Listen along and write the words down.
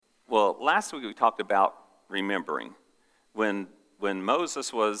last week we talked about remembering. When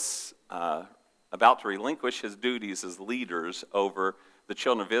Moses was about to relinquish his duties as leaders over the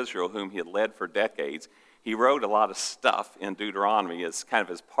children of Israel, whom he had led for decades, he wrote a lot of stuff in Deuteronomy as kind of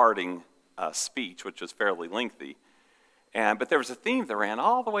his parting speech, which was fairly lengthy. But there was a theme that ran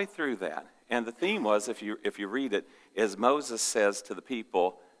all the way through that. And the theme was, if you read it, is Moses says to the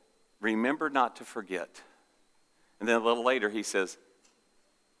people, remember not to forget. And then a little later he says,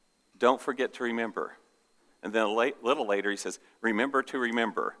 don't forget to remember. And then a little later he says, remember to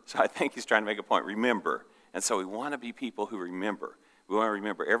remember. So I think he's trying to make a point, remember. And so we want to be people who remember. We want to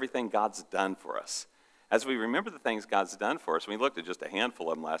remember everything God's done for us. As we remember the things God's done for us, we looked at just a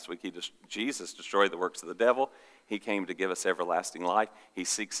handful of them last week. Jesus destroyed the works of the devil. He came to give us everlasting life. He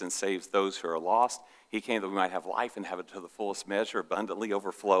seeks and saves those who are lost. He came that we might have life and have it to the fullest measure, abundantly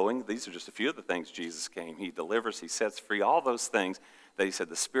overflowing. These are just a few of the things Jesus came. He delivers, he sets free, all those things that he said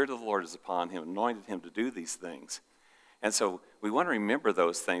the Spirit of the Lord is upon him, anointed him to do these things. And so we want to remember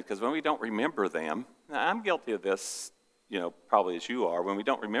those things, because when we don't remember them, I'm guilty of this, probably as you are, when we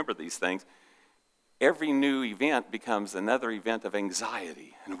don't remember these things, every new event becomes another event of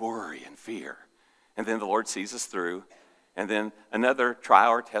anxiety and worry and fear. And then the Lord sees us through, and then another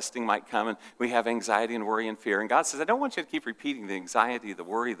trial or testing might come, and we have anxiety and worry and fear. And God says, I don't want you to keep repeating the anxiety, the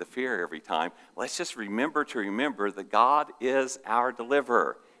worry, the fear every time. Let's just remember that God is our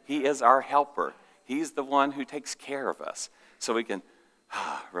deliverer. He is our helper. He's the one who takes care of us, so we can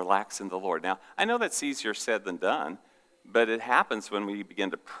relax in the Lord. Now, I know that's easier said than done, but it happens when we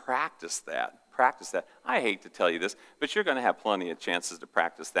begin to practice that. I hate to tell you this, but you're going to have plenty of chances to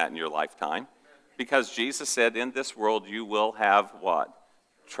practice that in your lifetime, because Jesus said, in this world you will have what?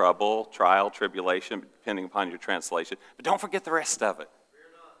 Trouble, trial, tribulation, depending upon your translation. But don't forget the rest of it.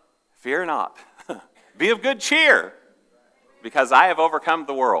 Fear not. Be of good cheer, because I have overcome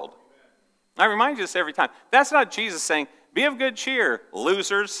the world. I remind you this every time. That's not Jesus saying, be of good cheer,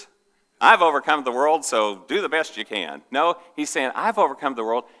 losers. I've overcome the world, so do the best you can. No, he's saying, I've overcome the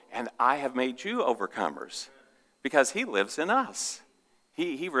world, and I have made you overcomers, because he lives in us.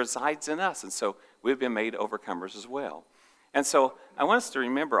 He resides in us, and so we've been made overcomers as well. And so I want us to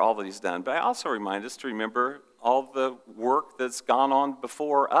remember all that he's done, but I also remind us to remember all the work that's gone on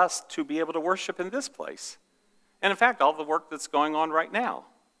before us to be able to worship in this place. And in fact, all the work that's going on right now.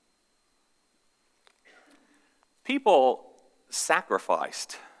 People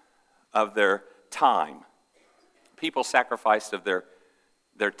sacrificed of their time. People sacrificed of their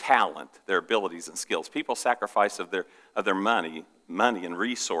talent, their abilities and skills. People sacrificed of their money and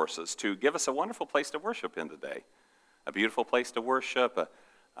resources to give us a wonderful place to worship in today. A beautiful place to worship,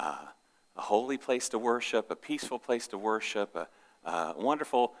 a holy place to worship, a peaceful place to worship, a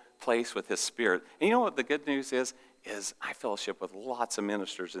wonderful place with his Spirit. And you know what the good news is I fellowship with lots of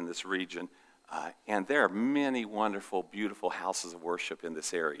ministers in this region, and there are many wonderful, beautiful houses of worship in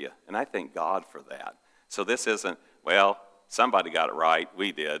this area, and I thank God for that. So this isn't, somebody got it right,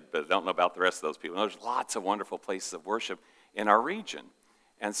 we did, but I don't know about the rest of those people. There's lots of wonderful places of worship in our region.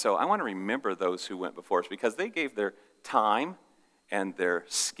 And so I want to remember those who went before us, because they gave their time and their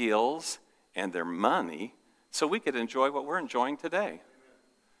skills and their money so we could enjoy what we're enjoying today.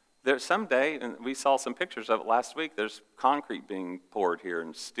 There's someday, and we saw some pictures of it last week, there's concrete being poured here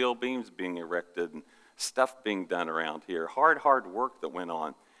and steel beams being erected and stuff being done around here. Hard work that went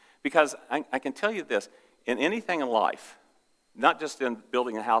on. Because I can tell you this, in anything in life, not just in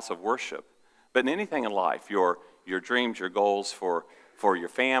building a house of worship, but in anything in life, your dreams, your goals for your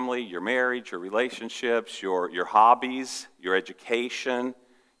family, your marriage, your relationships, your hobbies, your education,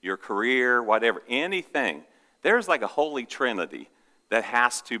 your career, whatever, anything, there's like a holy trinity that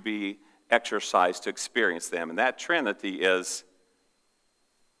has to be exercised to experience them. And that trinity is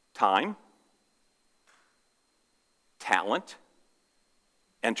time, talent,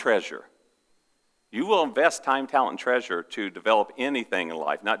 and treasure. You will invest time, talent, and treasure to develop anything in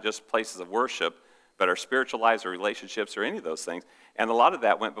life, not just places of worship, but our spiritual lives or relationships or any of those things. And a lot of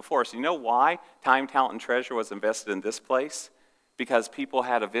that went before us. You know why time, talent, and treasure was invested in this place? Because people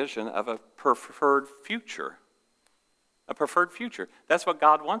had a vision of a preferred future. A preferred future. That's what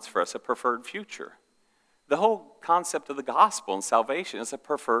God wants for us, a preferred future. The whole concept of the gospel and salvation is a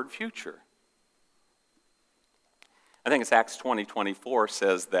preferred future. I think it's Acts 20:24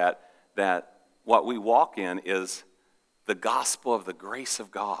 says that what we walk in is the gospel of the grace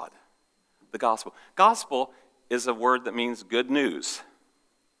of God. The gospel. Gospel is a word that means good news.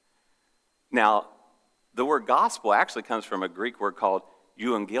 Now, the word gospel actually comes from a Greek word called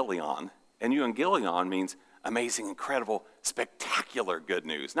euangelion. And euangelion means amazing, incredible, spectacular good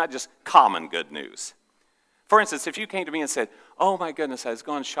news, not just common good news. For instance, if you came to me and said, oh my goodness, I was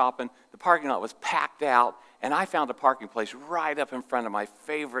going shopping, the parking lot was packed out, and I found a parking place right up in front of my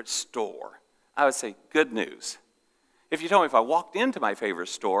favorite store, I would say, good news. If you told me if I walked into my favorite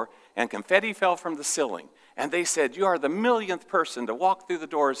store and confetti fell from the ceiling, and they said, you are the millionth person to walk through the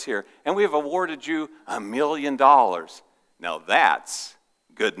doors here, and we have awarded you $1 million. Now that's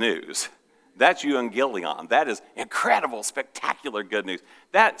good news. That's euangelion. That is incredible, spectacular good news.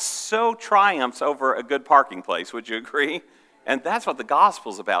 That so triumphs over a good parking place, would you agree? And that's what the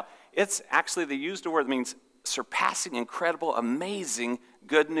gospel's about. It's actually, they used a word that means surpassing, incredible, amazing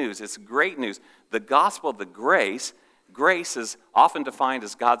good news. It's great news. The gospel, the grace is often defined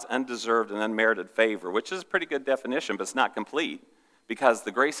as God's undeserved and unmerited favor, which is a pretty good definition, but it's not complete, because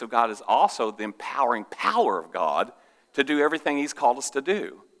the grace of God is also the empowering power of God to do everything he's called us to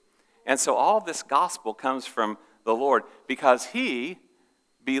do. And so all this gospel comes from the Lord because he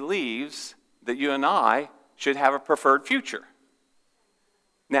believes that you and I should have a preferred future.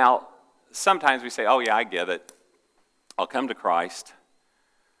 Now, sometimes we say, oh yeah, I get it. I'll come to Christ.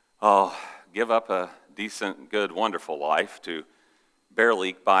 I'll give up a decent, good, wonderful life to barely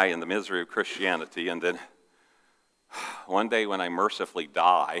eke by in the misery of Christianity, and then one day when I mercifully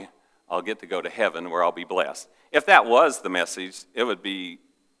die, I'll get to go to heaven where I'll be blessed. If that was the message, it would be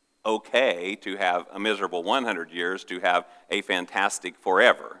okay to have a miserable 100 years to have a fantastic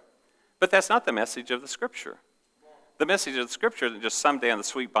forever. But that's not the message of the Scripture. The message of the Scripture isn't just someday in the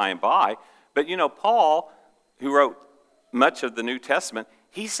sweet by and by. But you know, Paul, who wrote much of the New Testament,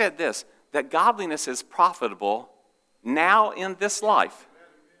 he said this, that godliness is profitable now in this life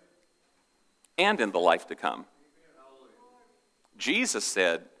and in the life to come. Jesus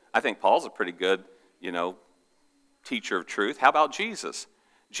said, I think Paul's a pretty good, teacher of truth. How about Jesus?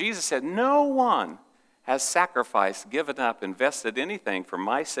 Jesus said, no one has sacrificed, given up, invested anything for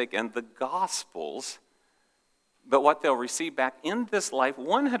my sake and the gospel's, but what they'll receive back in this life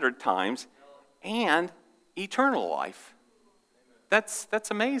 100 times and eternal life. That's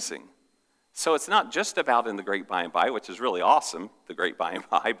amazing. So it's not just about in the great by and by, which is really awesome, the great by and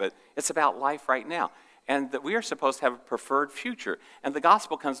by, but it's about life right now. And that we are supposed to have a preferred future. And the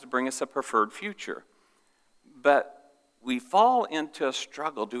gospel comes to bring us a preferred future. But we fall into a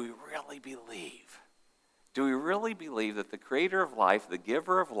struggle. Do we really believe? Do we really believe that the creator of life, the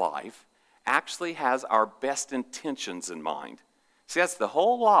giver of life, actually has our best intentions in mind? See, that's the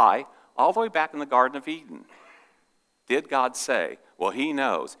whole lie all the way back in the Garden of Eden. Did God say, well, he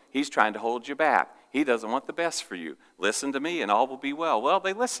knows. He's trying to hold you back. He doesn't want the best for you. Listen to me and all will be well. Well,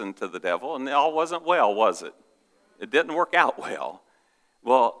 they listened to the devil and it all wasn't well, was it? It didn't work out well.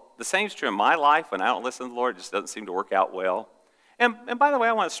 Well, the same is true in my life. When I don't listen to the Lord, it just doesn't seem to work out well. And by the way,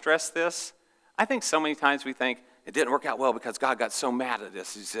 I want to stress this. I think so many times we think it didn't work out well because God got so mad at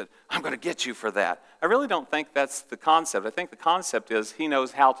us. He said, I'm going to get you for that. I really don't think that's the concept. I think the concept is he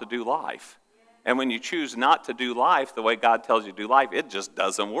knows how to do life. And when you choose not to do life the way God tells you to do life, it just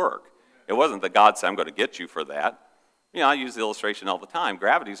doesn't work. It wasn't that God said, I'm going to get you for that. I use the illustration all the time.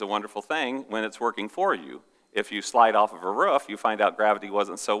 Gravity is a wonderful thing when it's working for you. If you slide off of a roof, you find out gravity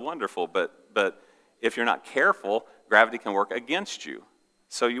wasn't so wonderful. But if you're not careful, gravity can work against you.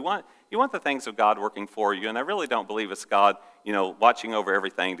 So you want the things of God working for you. And I really don't believe it's God, watching over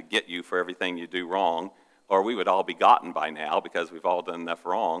everything to get you for everything you do wrong. Or we would all be gotten by now because we've all done enough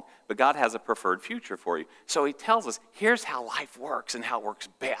wrong. But God has a preferred future for you. So he tells us, here's how life works and how it works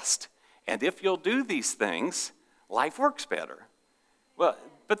best. And if you'll do these things, life works better. Well,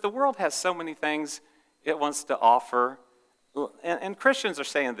 but the world has so many things it wants to offer. And Christians are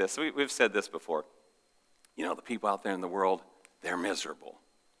saying this. We've said this before. The people out there in the world, they're miserable.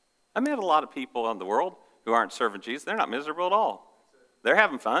 I met a lot of people in the world who aren't serving Jesus. They're not miserable at all. They're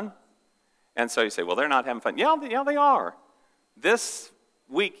having fun. And so you say, well, they're not having fun. Yeah, they are. This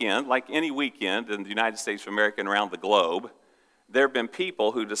weekend, like any weekend in the United States of America and around the globe, there have been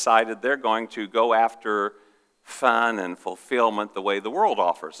people who decided they're going to go after fun and fulfillment the way the world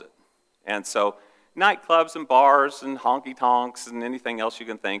offers it. And so nightclubs and bars and honky-tonks and anything else you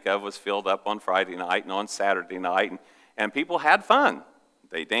can think of was filled up on Friday night and on Saturday night. And people had fun.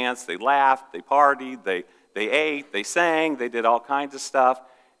 They danced, they laughed, they partied, they ate, they sang, they did all kinds of stuff.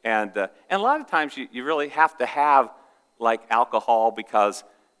 And a lot of times you really have to have like alcohol because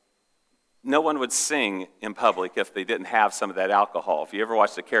no one would sing in public if they didn't have some of that alcohol. If you ever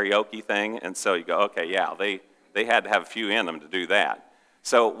watched the karaoke thing, and so you go, okay, yeah, they had to have a few in them to do that.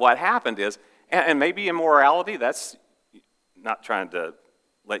 So what happened is, and maybe immorality, that's not trying to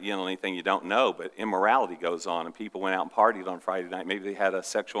let you in on anything you don't know, but immorality goes on, and people went out and partied on Friday night. Maybe they had a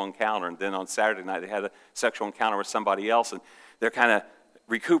sexual encounter, and then on Saturday night they had a sexual encounter with somebody else, and they're kind of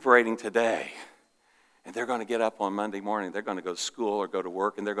recuperating today. And they're going to get up on Monday morning, they're going to go to school or go to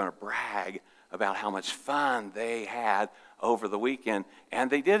work, and they're going to brag about how much fun they had over the weekend. And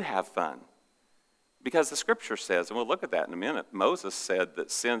they did have fun. Because the scripture says, and we'll look at that in a minute, Moses said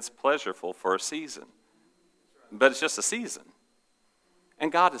that sin's pleasurable for a season. But it's just a season.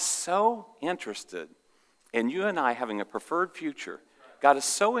 And God is so interested in you and I having a preferred future. God is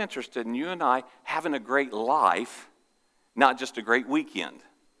so interested in you and I having a great life, not just a great weekend.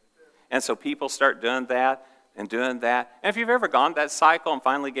 And so people start doing that and doing that. And if you've ever gone that cycle and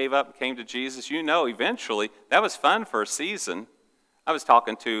finally gave up and came to Jesus, you know eventually that was fun for a season. I was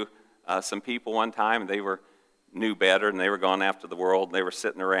talking to some people one time, and they knew better, and they were going after the world, and they were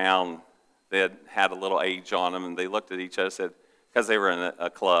sitting around. They had a little age on them, and they looked at each other and said, because they were in a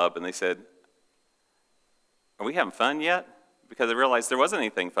club, and they said, "Are we having fun yet?" Because they realized there wasn't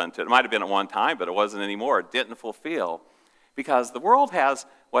anything fun to it. It might have been at one time, but it wasn't anymore. It didn't fulfill. Because the world has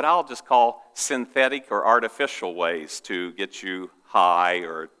what I'll just call synthetic or artificial ways to get you high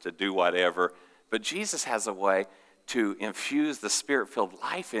or to do whatever. But Jesus has a way to infuse the Spirit-filled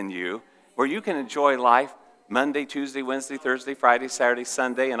life in you where you can enjoy life Monday, Tuesday, Wednesday, Thursday, Friday, Saturday,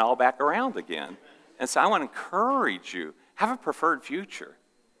 Sunday, and all back around again. And so I want to encourage you, have a preferred future.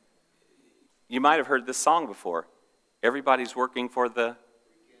 You might have heard this song before. Everybody's working for the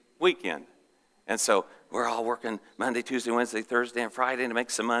weekend. And so we're all working Monday, Tuesday, Wednesday, Thursday, and Friday to make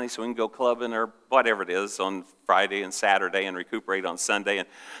some money so we can go clubbing or whatever it is on Friday and Saturday and recuperate on Sunday. And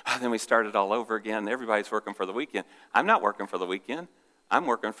then we start it all over again. Everybody's working for the weekend. I'm not working for the weekend. I'm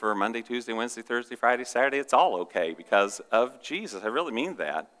working for Monday, Tuesday, Wednesday, Thursday, Friday, Saturday. It's all okay because of Jesus. I really mean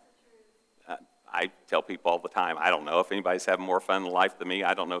that. I tell people all the time, I don't know if anybody's having more fun in life than me.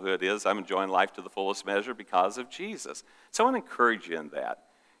 I don't know who it is. I'm enjoying life to the fullest measure because of Jesus. So I want to encourage you in that.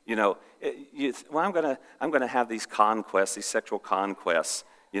 You know, I'm going to have these conquests, these sexual conquests,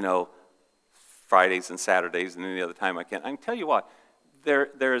 Fridays and Saturdays and any other time I can tell you what,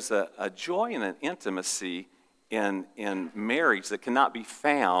 there's a joy and an intimacy in marriage that cannot be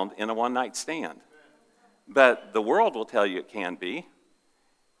found in a one-night stand. But the world will tell you it can be.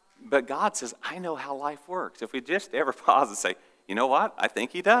 But God says, I know how life works. If we just ever pause and say, you know what? I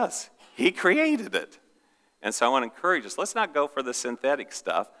think He does. He created it. And so I want to encourage us, let's not go for the synthetic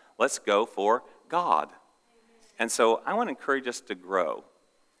stuff. Let's go for God. And so I want to encourage us to grow.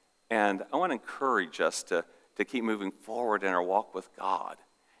 And I want to encourage us to keep moving forward in our walk with God.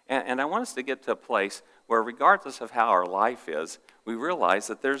 And I want us to get to a place where regardless of how our life is, we realize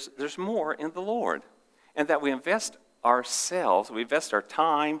that there's more in the Lord. And that we invest ourselves, we invest our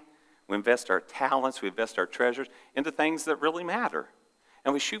time, we invest our talents, we invest our treasures into things that really matter.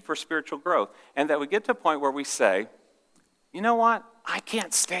 And we shoot for spiritual growth. And that we get to a point where we say, you know what? I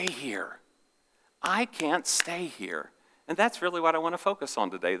can't stay here. I can't stay here. And that's really what I want to focus on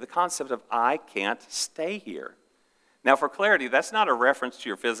today, the concept of I can't stay here. Now, for clarity, that's not a reference to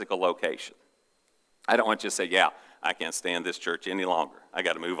your physical location. I don't want you to say, yeah, I can't stay in this church any longer. I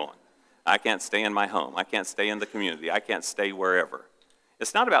got to move on. I can't stay in my home. I can't stay in the community. I can't stay wherever.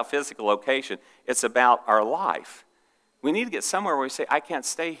 It's not about physical location. It's about our life. We need to get somewhere where we say, I can't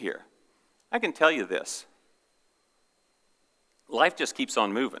stay here. I can tell you this. Life just keeps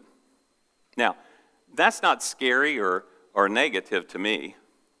on moving. Now, that's not scary or negative to me.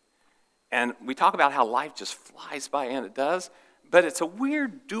 And we talk about how life just flies by, and it does. But it's a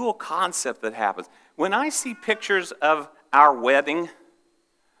weird dual concept that happens. When I see pictures of our wedding,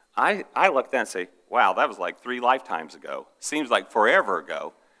 I look at that and say, wow, that was like 3 lifetimes ago. Seems like forever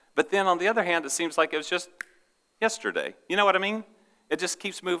ago. But then on the other hand, it seems like it was just yesterday. You know what I mean? It just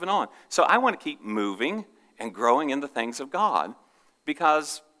keeps moving on. So I want to keep moving and growing in the things of God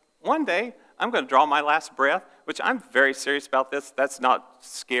because one day I'm going to draw my last breath, which I'm very serious about this. That's not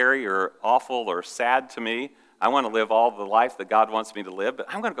scary or awful or sad to me. I want to live all the life that God wants me to live, but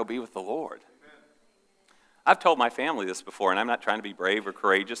I'm going to go be with the Lord. Amen. I've told my family this before, and I'm not trying to be brave or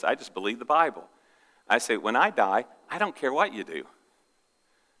courageous. I just believe the Bible. I say, when I die, I don't care what you do.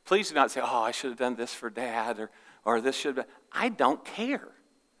 Please do not say, oh, I should have done this for Dad, or this should have been. I don't care.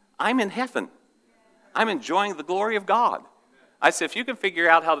 I'm in heaven. I'm enjoying the glory of God. I said, if you can figure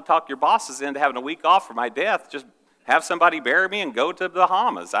out how to talk your bosses into having a week off for my death, just have somebody bury me and go to the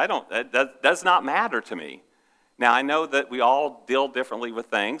Bahamas. That does not matter to me. Now, I know that we all deal differently with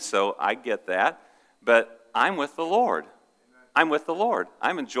things, so I get that. But I'm with the Lord. I'm with the Lord.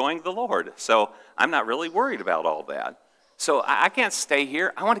 I'm enjoying the Lord. So I'm not really worried about all that. So I can't stay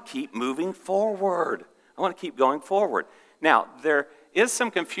here. I want to keep moving forward. I want to keep going forward. Now, there is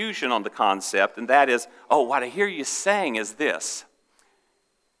some confusion on the concept, and that is, oh, what I hear you saying is this.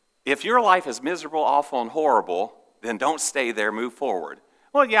 If your life is miserable, awful, and horrible, then don't stay there, move forward.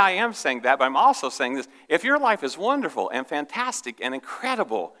 Well, yeah, I am saying that, but I'm also saying this. If your life is wonderful and fantastic and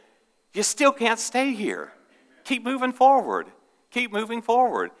incredible, you still can't stay here. Keep moving forward. Keep moving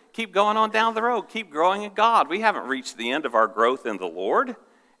forward. Keep going on down the road. Keep growing in God. We haven't reached the end of our growth in the Lord.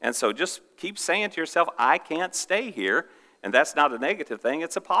 And so just keep saying to yourself, I can't stay here. And that's not a negative thing.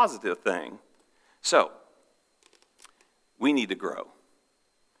 It's a positive thing. So we need to grow.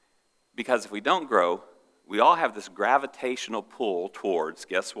 Because if we don't grow, we all have this gravitational pull towards,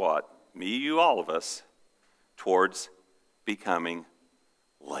 guess what? Me, you, all of us, towards becoming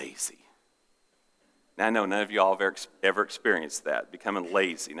lazy. Now, I know none of you all have ever experienced that, becoming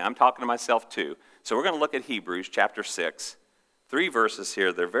lazy. Now, I'm talking to myself too. So we're going to look at Hebrews chapter 6. 3 verses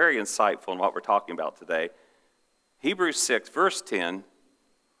here. They're very insightful in what we're talking about today. Hebrews 6, verse 10.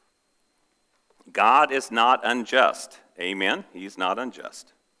 God is not unjust. Amen? He's not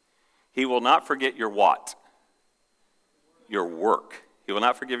unjust. He will not forget your what? Your work. He will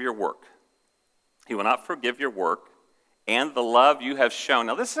not forgive your work. He will not forgive your work and the love you have shown.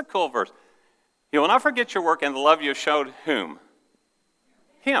 Now, this is a cool verse. He will not forget your work and the love you have shown whom?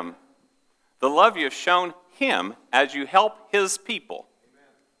 Him. The love you have shown him as you help his people.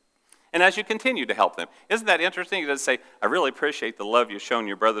 And as you continue to help them. Isn't that interesting? He doesn't say, I really appreciate the love you've shown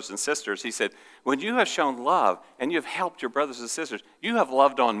your brothers and sisters. He said, when you have shown love and you've helped your brothers and sisters, you have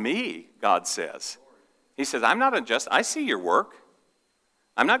loved on me, God says. He says, I'm not unjust. I see your work.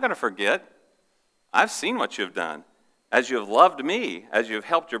 I'm not going to forget. I've seen what you've done. As you have loved me, as you have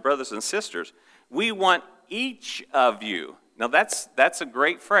helped your brothers and sisters, we want each of you. Now that's a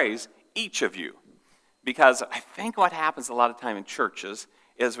great phrase, each of you. Because I think what happens a lot of time in churches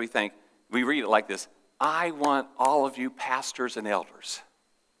is we read it like this, I want all of you pastors and elders.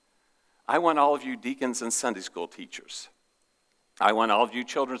 I want all of you deacons and Sunday school teachers. I want all of you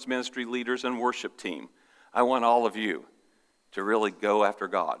children's ministry leaders and worship team. I want all of you to really go after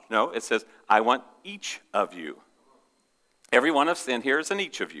God. No, it says, I want each of you. Every one of us in here is an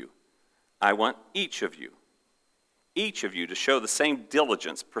each of you. I want each of you to show the same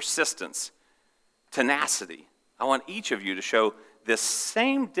diligence, persistence, tenacity. I want each of you to show this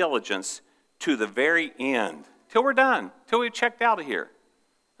same diligence to the very end, till we're done, till we've checked out of here.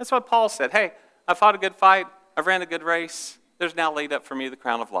 That's what Paul said. Hey, I fought a good fight. I've ran a good race. There's now laid up for me the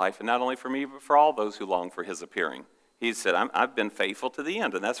crown of life, and not only for me, but for all those who long for his appearing. He said, I've been faithful to the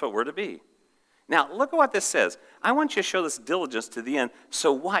end, and that's what we're to be. Now, look at what this says. I want you to show this diligence to the end,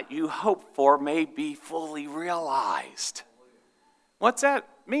 so what you hope for may be fully realized. What's that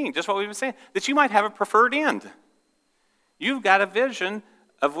mean? Just what we've been saying. That you might have a preferred end. You've got a vision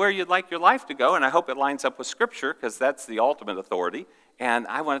of where you'd like your life to go, and I hope it lines up with Scripture, because that's the ultimate authority, and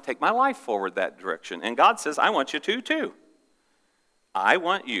I want to take my life forward that direction. And God says, I want you to, too. I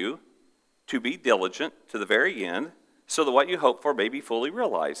want you to be diligent to the very end, so that what you hope for may be fully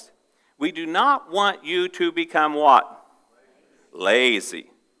realized. We do not want you to become what? Lazy.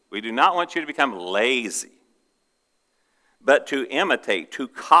 We do not want you to become lazy, but to imitate, to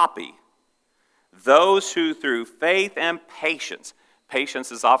copy those who through faith and patience,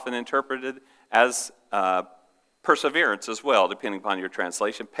 patience is often interpreted as perseverance as well, depending upon your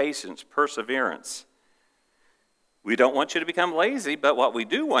translation, patience, perseverance. We don't want you to become lazy, but what we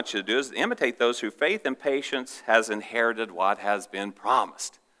do want you to do is imitate those who faith and patience has inherited what has been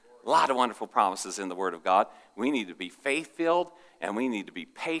promised. A lot of wonderful promises in the Word of God. We need to be faith-filled, and we need to be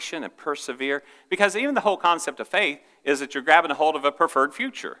patient and persevere, because even the whole concept of faith is that you're grabbing a hold of a preferred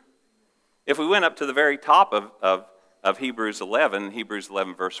future. If we went up to the very top of Hebrews 11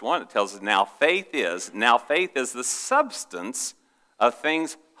 verse 1, it tells us, now faith is the substance of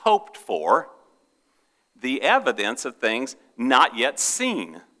things hoped for, the evidence of things not yet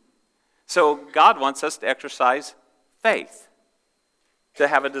seen. So God wants us to exercise faith, to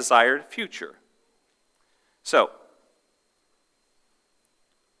have a desired future. So,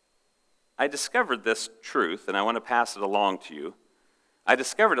 I discovered this truth, and I want to pass it along to you. I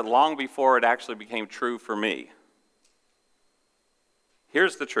discovered it long before it actually became true for me.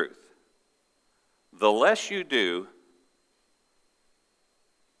 Here's the truth. The less you do,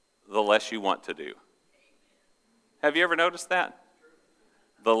 the less you want to do. Have you ever noticed that?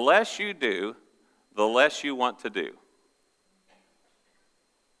 The less you do, the less you want to do.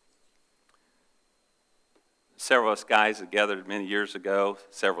 Several of us guys had gathered many years ago,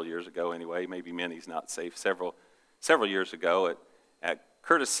 several years ago anyway, maybe many's not safe, several years ago at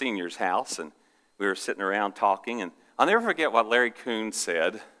Curtis Sr.'s house, and we were sitting around talking, and I'll never forget what Larry Kuhn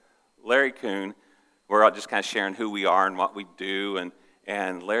said. Larry Kuhn, we're all just kind of sharing who we are and what we do,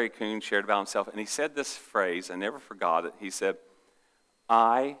 and Larry Kuhn shared about himself, and he said this phrase, I never forgot it. He said,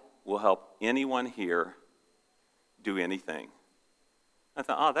 I will help anyone here do anything. I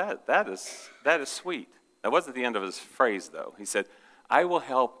thought, oh, that is sweet. That wasn't the end of his phrase, though. He said, I will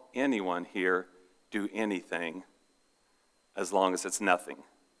help anyone here do anything as long as it's nothing.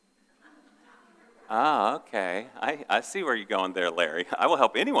 Ah, okay. I see where you're going there, Larry. I will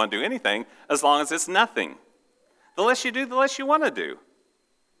help anyone do anything as long as it's nothing. The less you do, the less you want to do.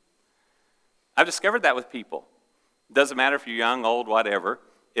 I've discovered that with people. It doesn't matter if you're young, old, whatever.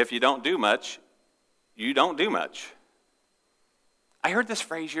 If you don't do much, you don't do much. I heard this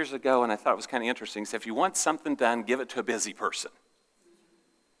phrase years ago, and I thought it was kind of interesting. It said, if you want something done, give it to a busy person.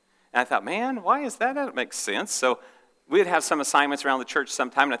 And I thought, man, why is that? That makes sense. So we'd have some assignments around the church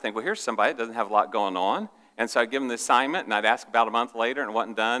sometime, and I think, well, here's somebody that doesn't have a lot going on. And so I'd give them the assignment, and I'd ask about a month later, and it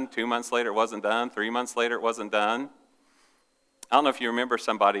wasn't done. 2 months later, it wasn't done. 3 months later, it wasn't done. I don't know if you remember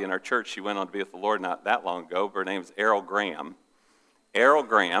somebody in our church. She went on to be with the Lord not that long ago. Her name was Errol Graham. Errol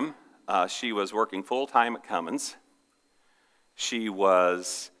Graham, she was working full-time at Cummins. She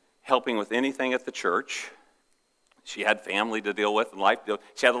was helping with anything at the church. She had family to deal with and life to deal with.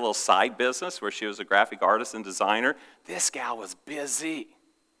 She had a little side business where she was a graphic artist and designer. This gal was busy.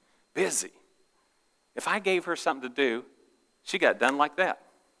 If I gave her something to do, she got done like that.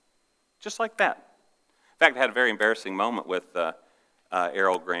 Just like that. In fact, I had a very embarrassing moment with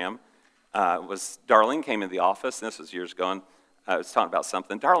Errol Graham. Was Darlene came in the office, and this was years ago, and I was talking about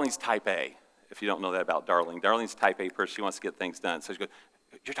something. Darlene's type A, if you don't know that about Darlene. Darlene's type A person. She wants to get things done. So she goes,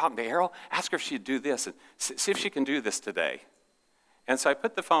 you're talking to Errol? Ask her if she'd do this, and see if she can do this today. And so I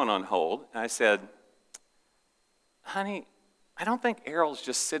put the phone on hold, and I said, honey, I don't think Errol's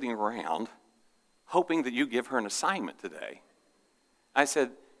just sitting around hoping that you give her an assignment today. I said,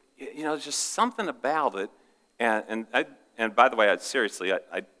 there's just something about it. And by the way,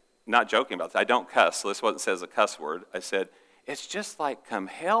 I'm not joking about this. I don't cuss, so this wasn't said as a cuss word. I said, it's just like come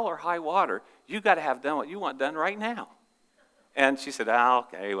hell or high water, you got to have done what you want done right now. And she said,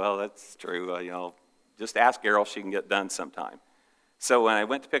 okay, well, that's true. Just ask Errol if she can get done sometime. So when I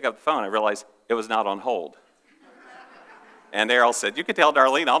went to pick up the phone, I realized it was not on hold. And Errol said, you can tell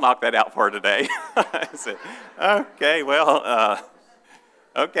Darlene I'll knock that out for her today. I said, okay, well,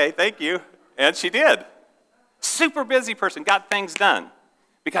 okay, thank you. And she did. Super busy person, got things done.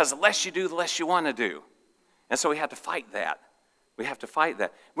 Because the less you do, the less you want to do. And so we have to fight that.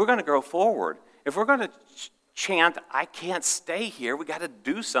 We're going to grow forward. If we're going to chant, I can't stay here, we got to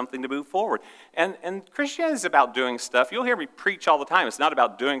do something to move forward. And Christianity is about doing stuff. You'll hear me preach all the time. It's not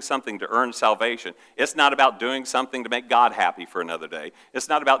about doing something to earn salvation. It's not about doing something to make God happy for another day. It's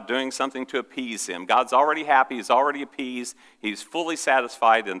not about doing something to appease him. God's already happy. He's already appeased. He's fully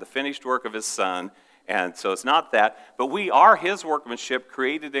satisfied in the finished work of his Son. And so it's not that. But we are his workmanship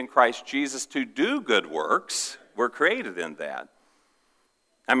created in Christ Jesus to do good works. We're created in that.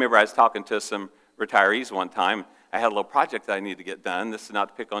 I remember I was talking to some retirees one time. I had a little project that I need to get done. This is not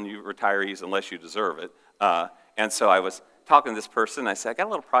to pick on you retirees unless you deserve it. And so I was talking to this person. I said, I got a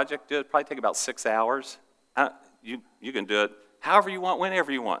little project to do. It'll probably take about 6 hours. You can do it however you want,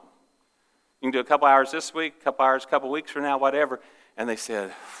 whenever you want. You can do a couple hours this week, a couple weeks from now, whatever. And they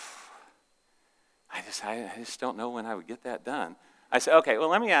said, I just don't know when I would get that done. I said, okay, well,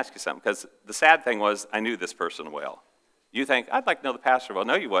 let me ask you something, because the sad thing was I knew this person well. You think, I'd like to know the pastor well.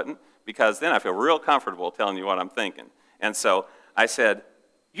 No, you wouldn't, because then I feel real comfortable telling you what I'm thinking. And so I said,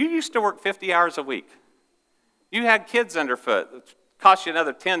 you used to work 50 hours a week. You had kids underfoot. It cost you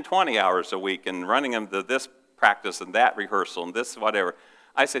another 10, 20 hours a week and running them to this practice and that rehearsal and this whatever.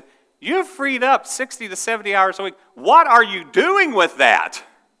 I said, you've freed up 60 to 70 hours a week. What are you doing with that?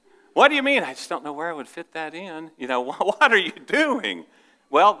 What do you mean? I just don't know where I would fit that in. What are you doing?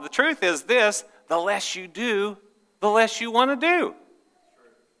 Well, the truth is this, the less you do, the less you want to do.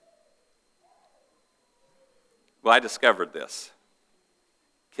 Well, I discovered this.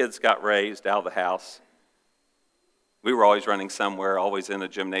 Kids got raised out of the house. We were always running somewhere, always in a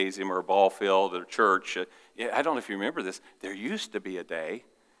gymnasium or a ball field or church. I don't know if you remember this. There used to be a day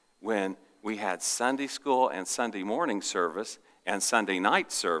when we had Sunday school and Sunday morning service and Sunday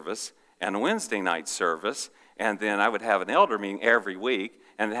night service and Wednesday night service, and then I would have an elder meeting every week,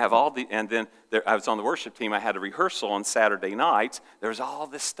 and have I was on the worship team. I had a rehearsal on Saturday nights. There's all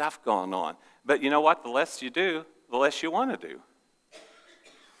this stuff going on. But you know what? The less you do, the less you want to do.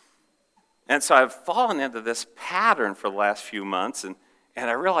 And so I've fallen into this pattern for the last few months, and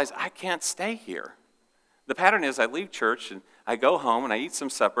I realize I can't stay here. The pattern is I leave church, and I go home, and I eat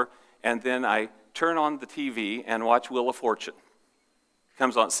some supper, and then I turn on the TV and watch Wheel of Fortune. It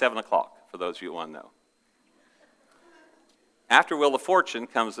comes on at 7 o'clock, for those of you who want to know. After Wheel of Fortune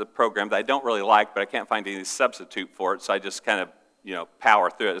comes a program that I don't really like, but I can't find any substitute for it, so I just kind of, power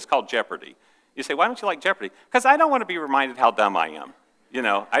through it. It's called Jeopardy. You say, why don't you like Jeopardy? Because I don't want to be reminded how dumb I am.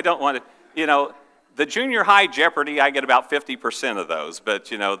 I don't want to, the junior high Jeopardy, I get about 50% of those, but,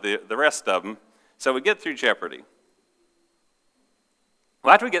 the rest of them. So we get through Jeopardy.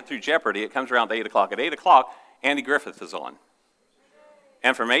 Well, after we get through Jeopardy, it comes around to 8 o'clock. At 8 o'clock, Andy Griffith is on.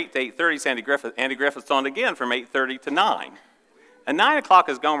 And from 8 to 8:30 is Andy Griffith. Andy Griffith's on again from 8:30 to 9. And 9 o'clock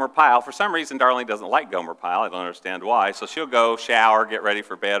is Gomer Pyle. For some reason, Darlene doesn't like Gomer Pyle. I don't understand why. So she'll go shower, get ready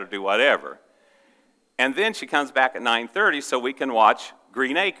for bed, or do whatever. And then she comes back at 9:30 so we can watch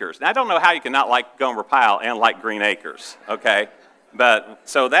Green Acres. Now, I don't know how you can not like Gomer Pyle and like Green Acres, okay? But,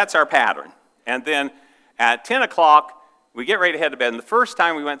 so that's our pattern. And then at 10 o'clock, we get ready to head to bed. And the first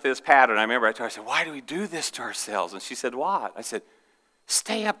time we went through this pattern, I remember I told her, I said, why do we do this to ourselves? And she said, what? I said,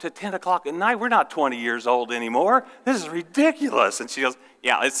 stay up to 10 o'clock at night. We're not 20 years old anymore. This is ridiculous. And she goes,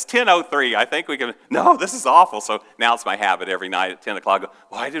 yeah, it's 10:03. I think we can, no, this is awful. So now it's my habit every night at 10 o'clock. I go,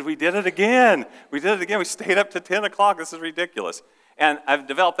 why did we did it again? We did it again. We stayed up to 10 o'clock. This is ridiculous. And I've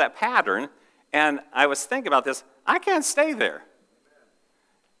developed that pattern. And I was thinking about this. I can't stay there.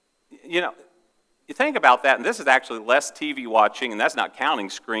 You think about that, and this is actually less TV watching, and that's not counting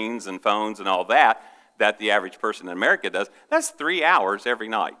screens and phones and all that the average person in America does. That's 3 hours every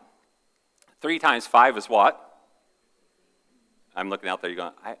night. 3 times 5 is what? I'm looking out there, you're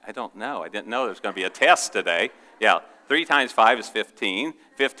going, I don't know. I didn't know there's going to be a test today. Yeah, 3 times 5 is 15.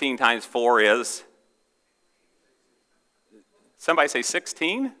 15 times 4 is? Somebody say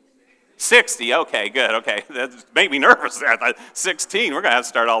 16? 60, okay, good, okay. That made me nervous there. I thought, 16, we're going to have to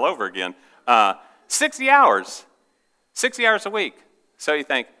start all over again. 60 hours. 60 hours a week. So you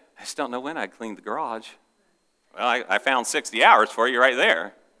think, I just don't know when I'd clean the garage. Well, I found 60 hours for you right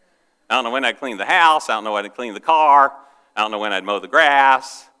there. I don't know when I'd clean the house. I don't know when I'd clean the car. I don't know when I'd mow the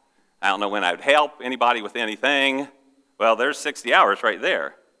grass. I don't know when I'd help anybody with anything. Well, there's 60 hours right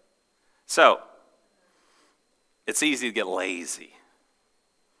there. So, it's easy to get lazy.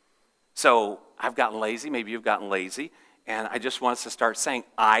 So, I've gotten lazy. Maybe you've gotten lazy. And I just want us to start saying,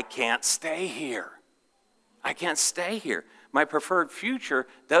 I can't stay here. I can't stay here. My preferred future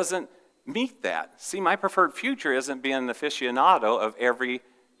doesn't meet that. See, my preferred future isn't being an aficionado of every,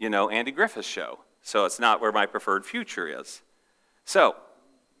 Andy Griffith show. So it's not where my preferred future is. So,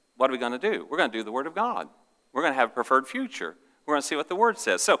 what are we going to do? We're going to do the Word of God. We're going to have a preferred future. We're going to see what the Word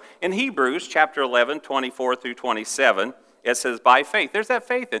says. So, in Hebrews chapter 11, 24 through 27, it says, by faith. There's that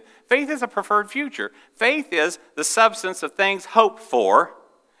faith. Faith is a preferred future. Faith is the substance of things hoped for,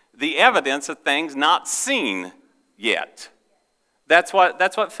 the evidence of things not seen yet. That's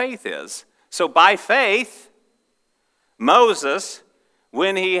what faith is. So by faith, Moses,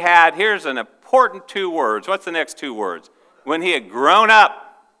 when he had, here's an important 2 words. What's the next 2 words? When he had grown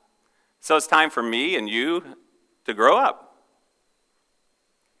up. So it's time for me and you to grow up.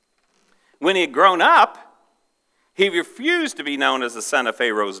 When he had grown up, he refused to be known as the son of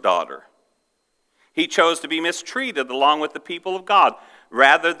Pharaoh's daughter. He chose to be mistreated along with the people of God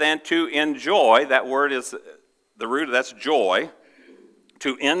rather than to enjoy, that word is, the root of that's joy,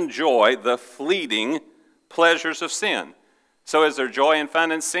 to enjoy the fleeting pleasures of sin. So is there joy and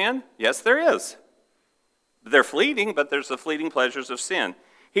fun in sin? Yes, there is. They're fleeting, but there's the fleeting pleasures of sin.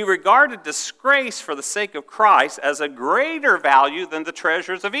 He regarded disgrace for the sake of Christ as a greater value than the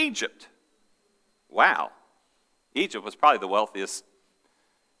treasures of Egypt. Wow. Egypt was probably the wealthiest,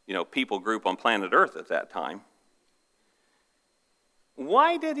 people group on planet Earth at that time.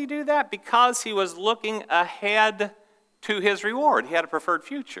 Why did he do that? Because he was looking ahead to his reward. He had a preferred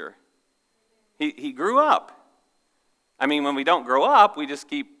future. He grew up. I mean, when we don't grow up, we just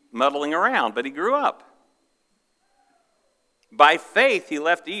keep muddling around, but he grew up. By faith, he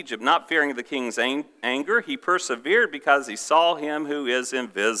left Egypt, not fearing the king's anger. He persevered because he saw him who is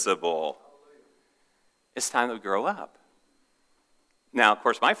invisible. It's time that we grow up. Now, of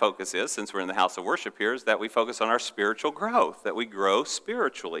course, my focus is, since we're in the house of worship here, is that we focus on our spiritual growth, that we grow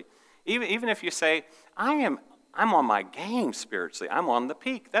spiritually. Even if you say, I'm on my game spiritually, I'm on the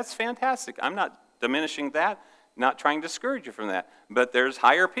peak, that's fantastic. I'm not diminishing that, not trying to discourage you from that. But there's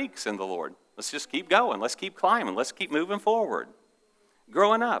higher peaks in the Lord. Let's just keep going. Let's keep climbing. Let's keep moving forward.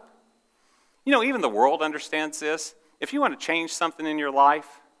 Growing up. Even the world understands this. If you want to change something in your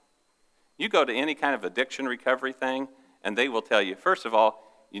life, you go to any kind of addiction recovery thing, and they will tell you, first of all,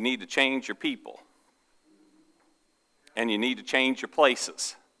 you need to change your people. And you need to change your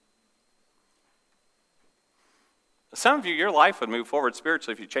places. Some of you, your life would move forward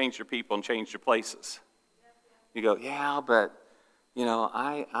spiritually if you changed your people and changed your places. You go, yeah, but,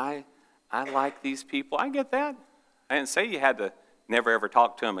 I like these people. I get that. I didn't say you had to never ever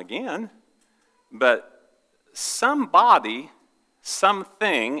talk to them again. But somebody,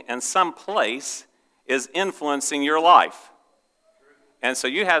 something, and some place is influencing your life. And so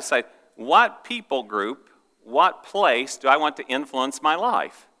you have to say, what people group, what place do I want to influence my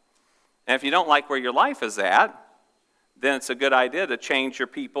life? And if you don't like where your life is at, then it's a good idea to change your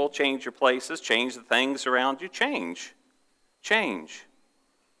people, change your places, change the things around you. Change.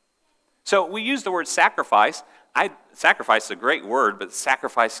 So we use the word sacrifice. Sacrifice is a great word, but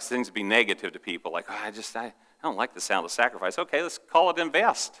sacrifice seems to be negative to people. Like, I don't like the sound of sacrifice. Okay, let's call it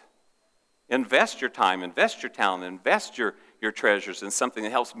invest. Invest your time, invest your talent, invest your treasures in something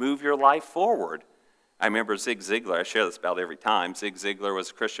that helps move your life forward. I remember Zig Ziglar, I share this about every time. Zig Ziglar was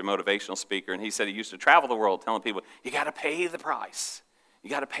a Christian motivational speaker, and he said he used to travel the world telling people, you got to pay the price. You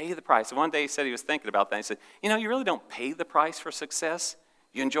got to pay the price. And one day he said he was thinking about that. He said, you really don't pay the price for success.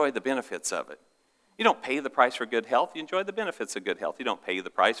 You enjoy the benefits of it. You don't pay the price for good health. You enjoy the benefits of good health. You don't pay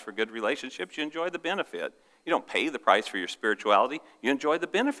the price for good relationships. You enjoy the benefit. You don't pay the price for your spirituality. You enjoy the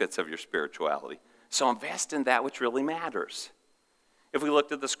benefits of your spirituality. So invest in that which really matters. If we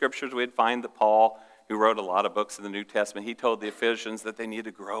looked at the scriptures, we'd find that Paul, who wrote a lot of books in the New Testament, he told the Ephesians that they needed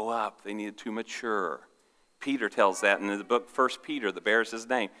to grow up. They needed to mature. Peter tells that in the book 1 Peter that bears his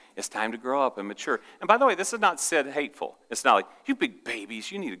name. It's time to grow up and mature. And by the way, this is not said hateful. It's not like, you big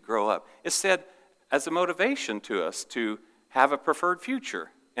babies, you need to grow up. It's said as a motivation to us to have a preferred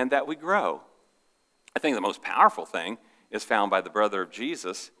future and that we grow. I think the most powerful thing is found by the brother of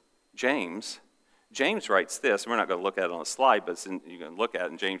Jesus, James. James writes this, and we're not going to look at it on the slide, but you can look at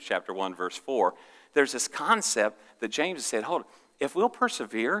it in James chapter 1, verse 4. There's this concept that James said, hold on, if we'll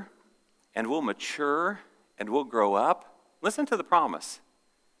persevere and we'll mature and we'll grow up, listen to the promise.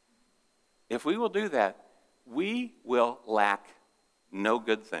 If we will do that, we will lack no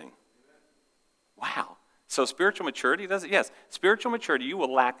good thing. Wow. So spiritual maturity does it? Yes. Spiritual maturity, you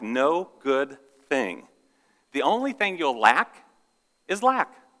will lack no good thing. The only thing you'll lack is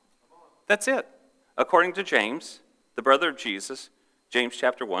lack. That's it. According to James, the brother of Jesus, James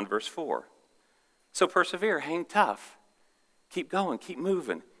chapter 1, verse 4. So persevere, hang tough. Keep going, keep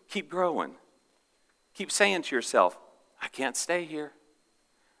moving, keep growing. Keep saying to yourself, I can't stay here.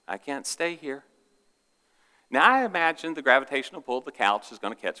 I can't stay here. Now I imagine the gravitational pull of the couch is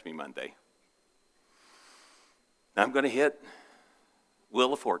going to catch me Monday. I'm going to hit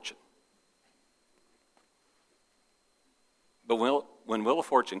Wheel of Fortune. But when Wheel of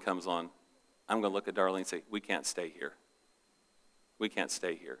Fortune comes on, I'm going to look at Darlene and say, we can't stay here. We can't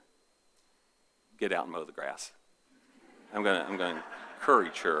stay here. Get out and mow the grass. I'm going to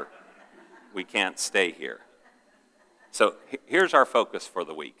encourage her. We can't stay here. So here's our focus for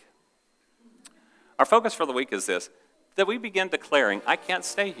the week. Our focus for the week is this, that we begin declaring, I can't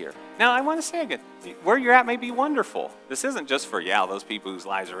stay here. Now, I want to say again, where you're at may be wonderful. This isn't just for, those people whose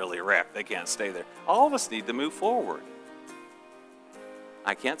lives are really wrecked, they can't stay there. All of us need to move forward.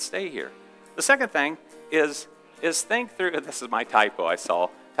 I can't stay here. The second thing is think through, this is my typo I saw.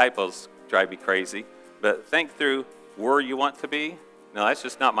 Typos drive me crazy. But think through where you want to be. No, that's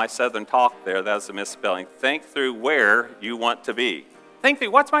just not my southern talk there. That's a misspelling. Think through where you want to be. Think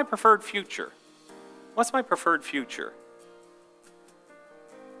through, what's my preferred future? What's my preferred future?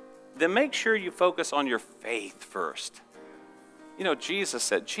 Then make sure you focus on your faith first. Jesus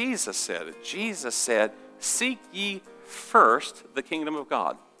said, seek ye first the kingdom of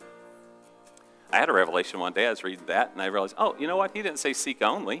God. I had a revelation one day. I was reading that, and I realized, you know what? He didn't say seek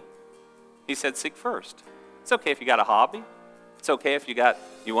only. He said seek first. It's okay if you got a hobby. It's okay if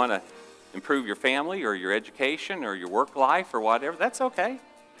you want to improve your family or your education or your work life or whatever. That's okay.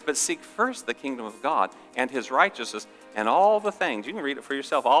 But seek first the kingdom of God and his righteousness, and all the things, you can read it for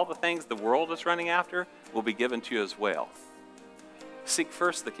yourself, all the things the world is running after will be given to you as well. Seek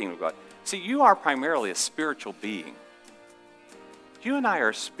first the kingdom of God. See, you are primarily a spiritual being. You and I are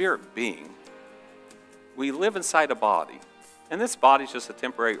a spirit being. We live inside a body, and this body's just a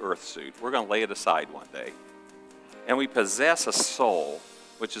temporary earth suit. We're going to lay it aside one day. And we possess a soul,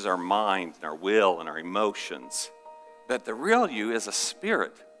 which is our mind and our will and our emotions. But the real you is a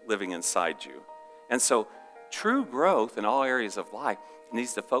spirit living inside you. And so true growth in all areas of life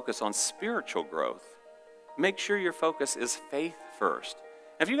needs to focus on spiritual growth. Make sure your focus is faith first.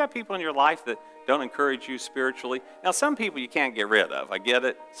 Have you got people in your life that don't encourage you spiritually? Now, some people you can't get rid of. I get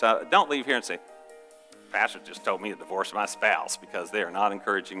it. So don't leave here and say, Pastor just told me to divorce my spouse because they are not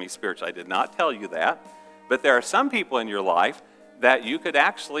encouraging me spiritually. I did not tell you that. But there are some people in your life that you could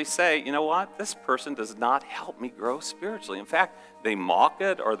actually say, you know what, this person does not help me grow spiritually. In fact, they mock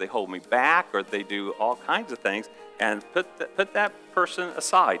it, or they hold me back, or they do all kinds of things, and put that person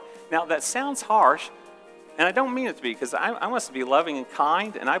aside. Now, that sounds harsh, and I don't mean it to be, because I want us to be loving and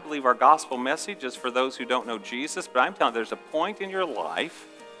kind, and I believe our gospel message is for those who don't know Jesus, but I'm telling you, there's a point in your life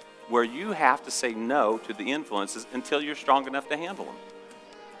where you have to say no to the influences until you're strong enough to handle them.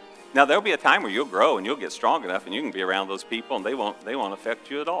 Now, there'll be a time where you'll grow and you'll get strong enough and you can be around those people and they won't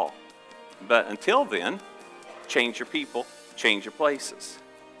affect you at all. But until then, change your people, change your places.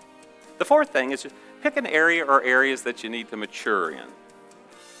 The fourth thing is just pick an area or areas that you need to mature in.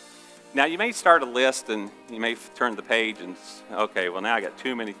 Now, you may start a list and you may turn the page and, okay, well, now I got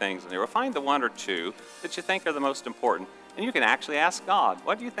too many things in there. Well, find the one or two that you think are the most important. And you can actually ask God,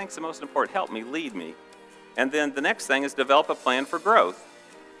 what do you think is the most important? Help me, lead me. And then the next thing is develop a plan for growth.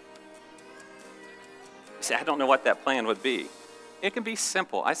 You say, I don't know what that plan would be. It can be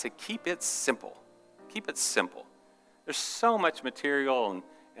simple. I say, keep it simple. Keep it simple. There's so much material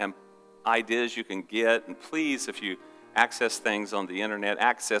and ideas you can get. And please, if you access things on the internet,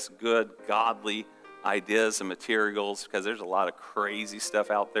 access good, godly ideas and materials, because there's a lot of crazy stuff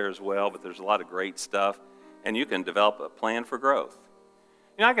out there as well, but there's a lot of great stuff. And you can develop a plan for growth.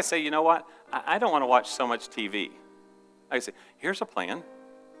 You know, I can say, you know what? I don't want to watch so much TV. I can say, here's a plan.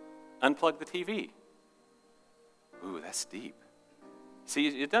 Unplug the TV. Ooh, that's deep. See,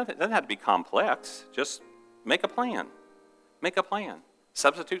 it doesn't have to be complex. Just make a plan. Make a plan.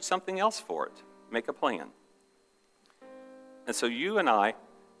 Substitute something else for it. Make a plan. And so you and I,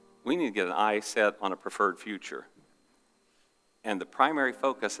 we need to get an eye set on a preferred future. And the primary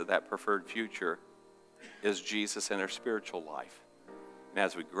focus of that preferred future is Jesus in our spiritual life. And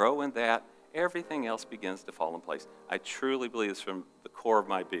as we grow in that, everything else begins to fall in place. I truly believe this from the core of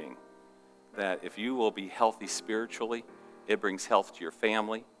my being, that if you will be healthy spiritually, it brings health to your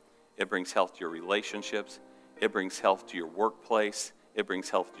family, it brings health to your relationships, it brings health to your workplace, it brings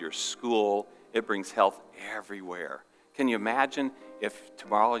health to your school, it brings health everywhere. Can you imagine if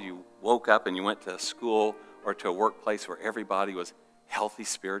tomorrow you woke up and you went to a school or to a workplace where everybody was healthy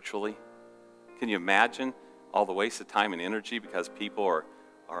spiritually? Can you imagine all the waste of time and energy because people are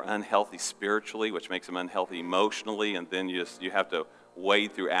unhealthy spiritually, which makes them unhealthy emotionally, and then you have to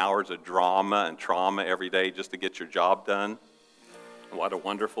wade through hours of drama and trauma every day just to get your job done? What a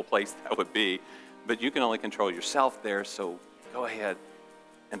wonderful place that would be. But you can only control yourself there, so go ahead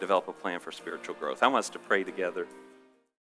and develop a plan for spiritual growth. I want us to pray together.